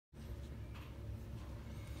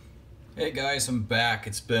Hey guys, I'm back.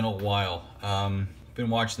 It's been a while. Been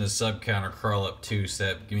watching the sub counter crawl up too, so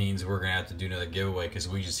that means we're gonna have to do another giveaway because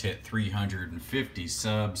we just hit 350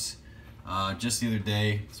 subs just the other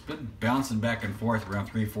day. It's been bouncing back and forth around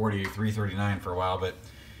 340 to 339 for a while, but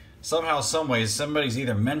somehow, some ways, somebody's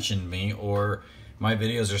either mentioned me or my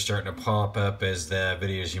videos are starting to pop up as the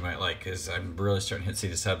videos you might like because I'm really starting to see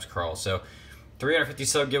the subs crawl. So 350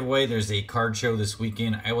 sub giveaway. There's a card show this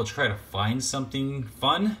weekend. I will try to find something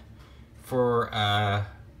fun for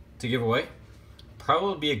to give away.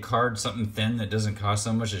 Probably be a card, something thin that doesn't cost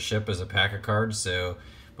so much to ship as a pack of cards. So,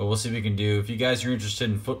 but we'll see what we can do. If you guys are interested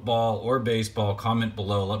in football or baseball, comment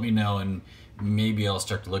below. Let me know, and maybe I'll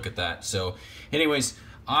start to look at that. So, anyways,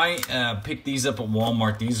 I picked these up at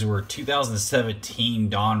Walmart. These were 2017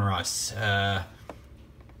 Donruss.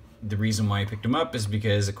 The reason why I picked them up is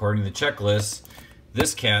because, according to the checklist,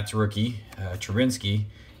 this cat's rookie, Trubisky,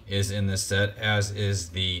 is in this set, as is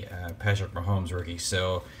the Patrick Mahomes rookie.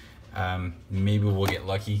 So maybe we'll get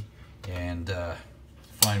lucky and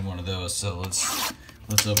find one of those. So let's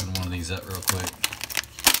open one of these up real quick.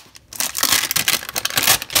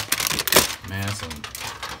 Man, that's some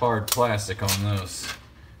hard plastic on those.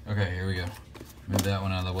 Okay, here we go. Move that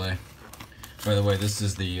one out of the way. By the way, this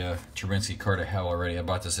is the Trubisky card I have already. I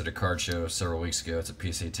bought this at a card show several weeks ago. It's a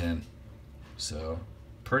PSA 10. So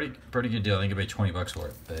pretty good deal. I think I paid 20 bucks for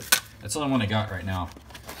it, but that's the only one I got right now.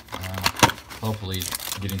 Hopefully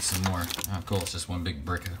getting some more. Oh, cool. It's just one big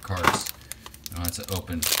brick of cards. You know, it's to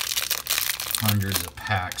open hundreds of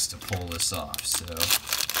packs to pull this off. So,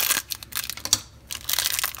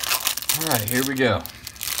 all right, here we go.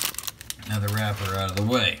 Now the wrapper out of the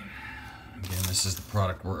way. Again, this is the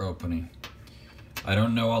product we're opening. I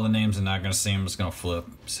don't know all the names. I'm not going to say them. I'm just going to flip.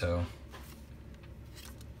 So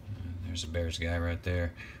there's a Bears guy right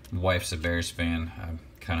there. My wife's a Bears fan. I'm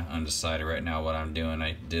kind of undecided right now what I'm doing.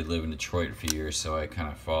 I did live in Detroit for years, so I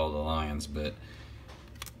kind of follow the Lions, but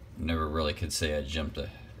never really could say I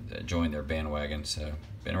joined their bandwagon. So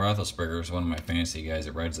Ben Roethlisberger is one of my fantasy guys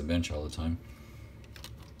that rides the bench all the time.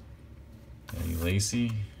 Eddie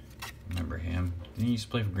Lacy, remember him? Didn't he used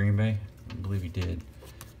to play for Green Bay? I believe he did.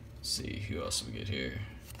 Let's see who else we get here.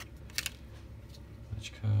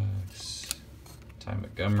 Cox. Ty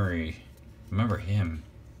Montgomery. Remember him.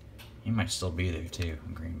 He might still be there too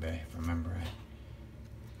in Green Bay, if I remember right.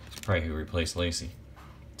 It's probably who replaced Lacy.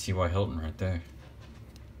 T.Y. Hilton right there.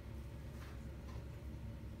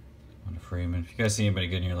 On Freeman. If you guys see anybody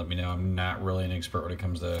good in here, let me know. I'm not really an expert when it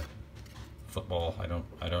comes to football.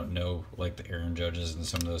 I don't know like the Aaron Judges and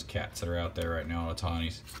some of those cats that are out there right now,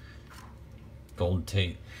 Otani's. Golden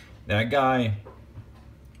Tate. That guy,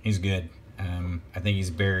 he's good. I think he's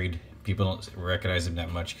buried. People don't recognize him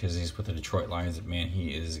that much because he's with the Detroit Lions, but man,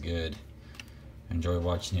 he is good. Enjoy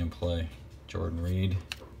watching him play. Jordan Reed.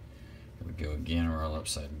 Here we go again. We're all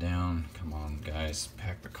upside down. Come on, guys.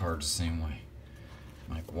 Pack the cards the same way.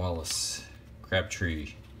 Mike Wallace.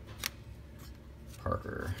 Crabtree.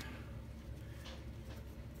 Parker.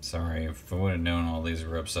 Sorry, if I would have known all these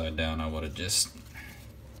were upside down, I would have just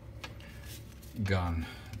gone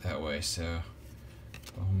that way. So,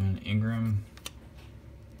 Bowman, Ingram.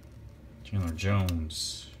 Chandler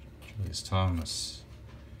Jones, Julius Thomas,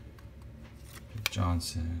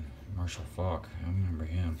 Johnson, Marshall Faulk. I remember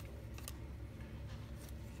him.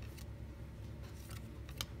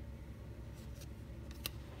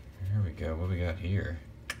 Here we go. What we got here?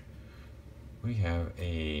 We have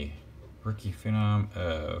a rookie phenom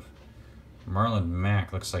of Marlon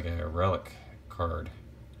Mack. Looks like a relic card.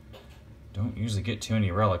 Don't usually get too many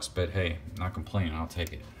relics, but hey, not complaining. I'll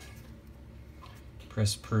take it.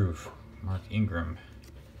 Press proof. Mark Ingram.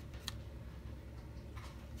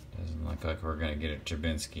 Doesn't look like we're going to get a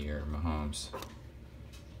Trubisky or Mahomes.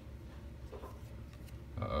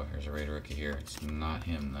 Uh-oh, here's a Raider rookie here. It's not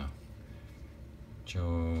him, though.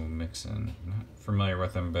 Joe Mixon. Not familiar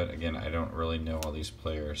with him, but again, I don't really know all these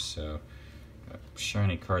players. So,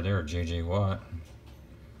 shiny card there, J.J. Watt.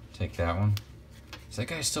 Take that one. Is that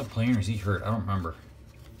guy still playing or is he hurt? I don't remember.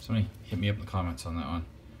 Somebody hit me up in the comments on that one.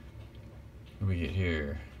 What do we get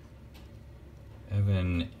here?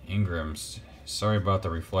 Evan Ingram's. Sorry about the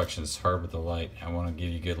reflection. It's hard with the light. I want to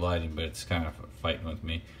give you good lighting, but it's kind of fighting with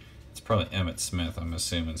me. It's probably Emmitt Smith, I'm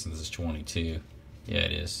assuming, since it's 22. Yeah,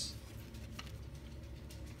 it is.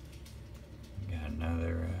 Got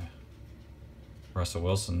another Russell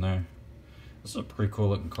Wilson there. Those are pretty cool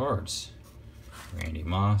looking cards. Randy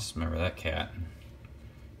Moss. Remember that cat.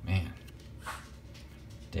 Man.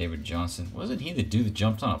 David Johnson. Wasn't he the dude that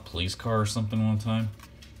jumped on a police car or something one time?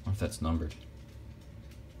 I wonder if that's numbered.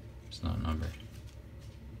 It's not numbered.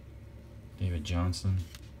 David Johnson.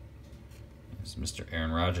 It's Mr.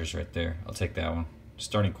 Aaron Rodgers right there. I'll take that one.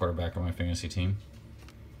 Starting quarterback on my fantasy team.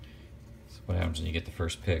 So what happens when you get the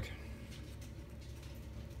first pick?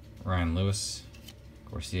 Ryan Lewis.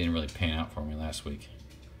 Of course, he didn't really pan out for me last week.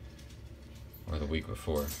 Or the week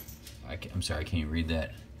before. I'm sorry, I can't even read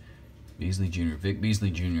that. Beasley Jr. Vic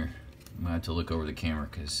Beasley Jr. I'm going to have to look over the camera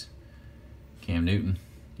because Cam Newton,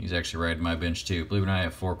 he's actually riding my bench too. Believe it or not, I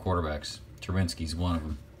have 4 quarterbacks. Trubisky's one of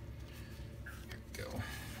them. Here we go.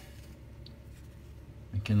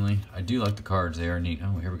 McKinley. I do like the cards. They are neat.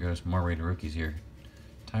 Oh, here we go. Some more rated rookies here.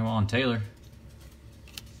 Tywon Taylor.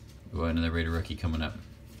 Ooh, another rated rookie coming up.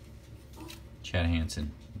 Chad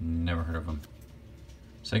Hansen. Never heard of him.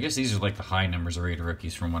 So I guess these are like the high numbers of rated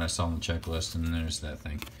rookies from what I saw on the checklist, and then there's that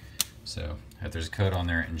thing. So if there's a code on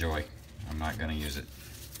there, enjoy. I'm not going to use it.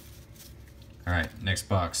 All right, next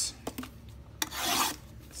box. Let's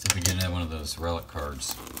see if we get another one of those relic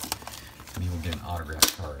cards. Maybe we'll get an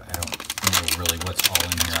autograph card. I don't know really what's all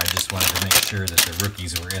in here. I just wanted to make sure that the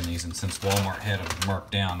rookies were in these, and since Walmart had them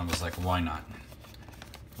marked down, I was like, why not?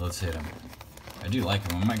 Let's hit them. I do like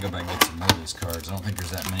them. I might go back and get some more of these cards. I don't think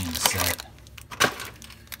there's that many in the set.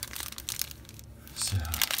 So,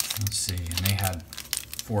 let's see. And they had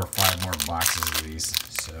 4 or 5 more boxes of these.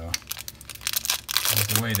 So, with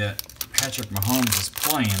the way that Patrick Mahomes is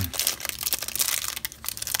playing,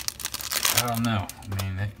 I don't know. I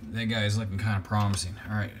mean, that guy is looking kind of promising.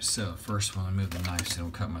 All right, so first one, I move the knife so I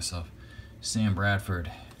don't cut myself. Sam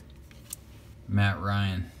Bradford, Matt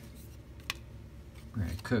Ryan,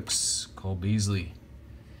 Brandon Cooks, Cole Beasley.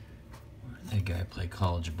 Where did that guy play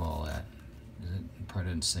college ball at? It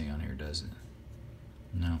probably didn't say on here, does it?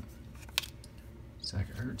 No. Zach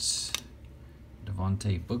Ertz,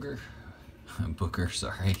 Devontae Booker. Booker,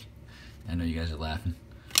 sorry. I know you guys are laughing.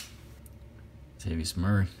 Tavius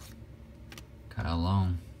Murray, Kyle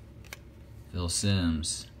Long, Phil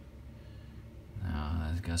Sims. Now,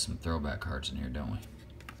 I've got some throwback cards in here, don't we?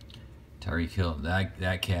 Tyreek Hill,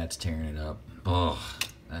 that cat's tearing it up. Oh,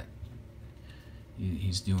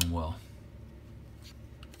 he's doing well.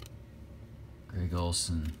 Greg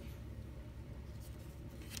Olson.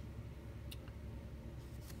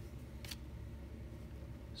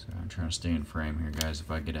 So I'm trying to stay in frame here, guys.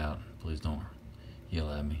 If I get out, please don't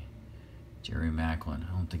yell at me. Jerry Macklin.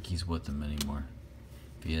 I don't think he's with them anymore.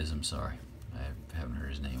 If he is, I'm sorry. I haven't heard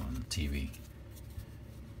his name on the TV.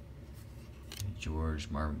 George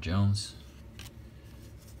Marvin Jones.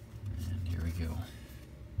 And here we go.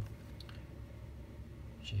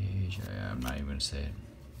 I'm not even going to say it.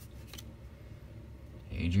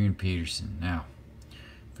 Adrian Peterson. Now,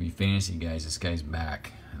 for you fantasy guys, this guy's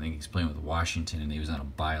back. I think he's playing with Washington, and he was on a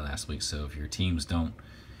bye last week. So if your teams don't,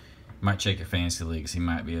 you might check your fantasy leagues. He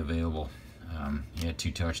might be available. He had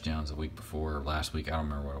 2 touchdowns the week before or last week. I don't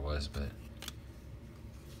remember what it was, but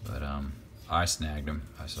I snagged him.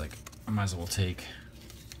 I was like, I might as well take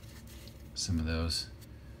some of those.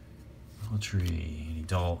 Poultry, Andy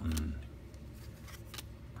Dalton,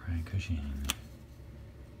 Brian Cushing,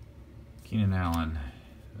 Keenan Allen.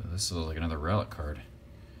 This looks like another relic card.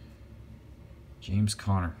 James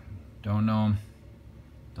Conner. Don't know him.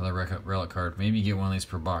 Another relic card. Maybe you get one of these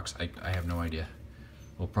per box. I have no idea.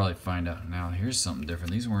 We'll probably find out. Now, here's something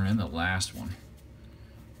different. These weren't in the last one.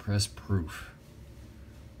 Press proof.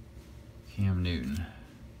 Cam Newton.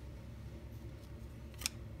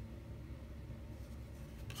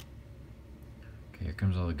 Okay, here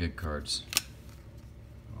comes all the good cards.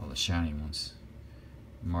 All the shiny ones.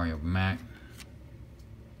 Mario Mack.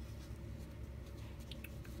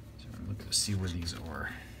 So look to see where these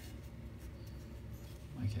are.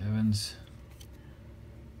 Mike Evans.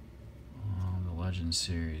 The Legends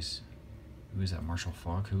series. Who is that? Marshall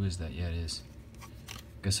Faulk? Who is that? Yeah, it is.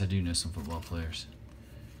 Guess I do know some football players.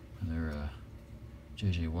 They're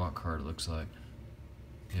J.J. Watt card, it looks like.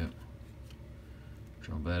 Yep.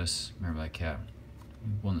 Joe Bettis. Remember that cat? He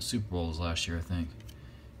won the Super Bowls last year, I think.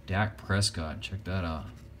 Dak Prescott. Check that out.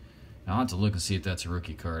 Now, I'll have to look and see if that's a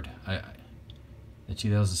rookie card. The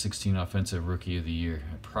 2016 Offensive Rookie of the Year.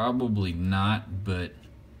 Probably not, but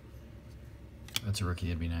if that's a rookie,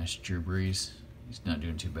 that'd be nice. Drew Brees. He's not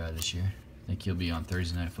doing too bad this year. I think he'll be on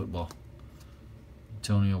Thursday Night Football.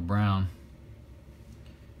 Antonio Brown.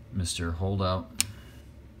 Mr. Holdout.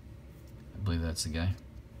 I believe that's the guy.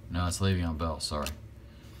 No, it's Le'Veon Bell, sorry.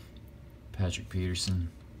 Patrick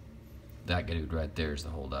Peterson. That dude right there is the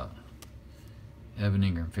holdout. Evan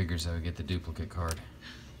Ingram figures I would get the duplicate card.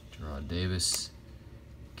 Gerard Davis.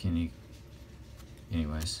 Kenny.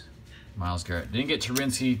 Anyways. Myles Garrett. Didn't get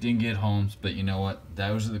Trubisky, didn't get Holmes, but you know what?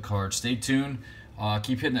 Those are the cards. Stay tuned.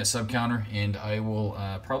 Keep hitting that sub counter, and I will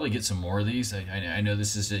probably get some more of these. I know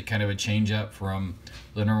this is kind of a change up from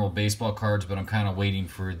the normal baseball cards, but I'm kind of waiting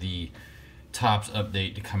for the Topps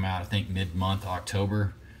update to come out, I think mid-month,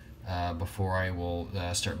 October, before I will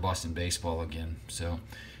start busting baseball again. So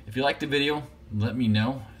if you liked the video, let me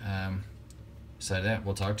know. Besides that,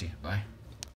 we'll talk to you. Bye.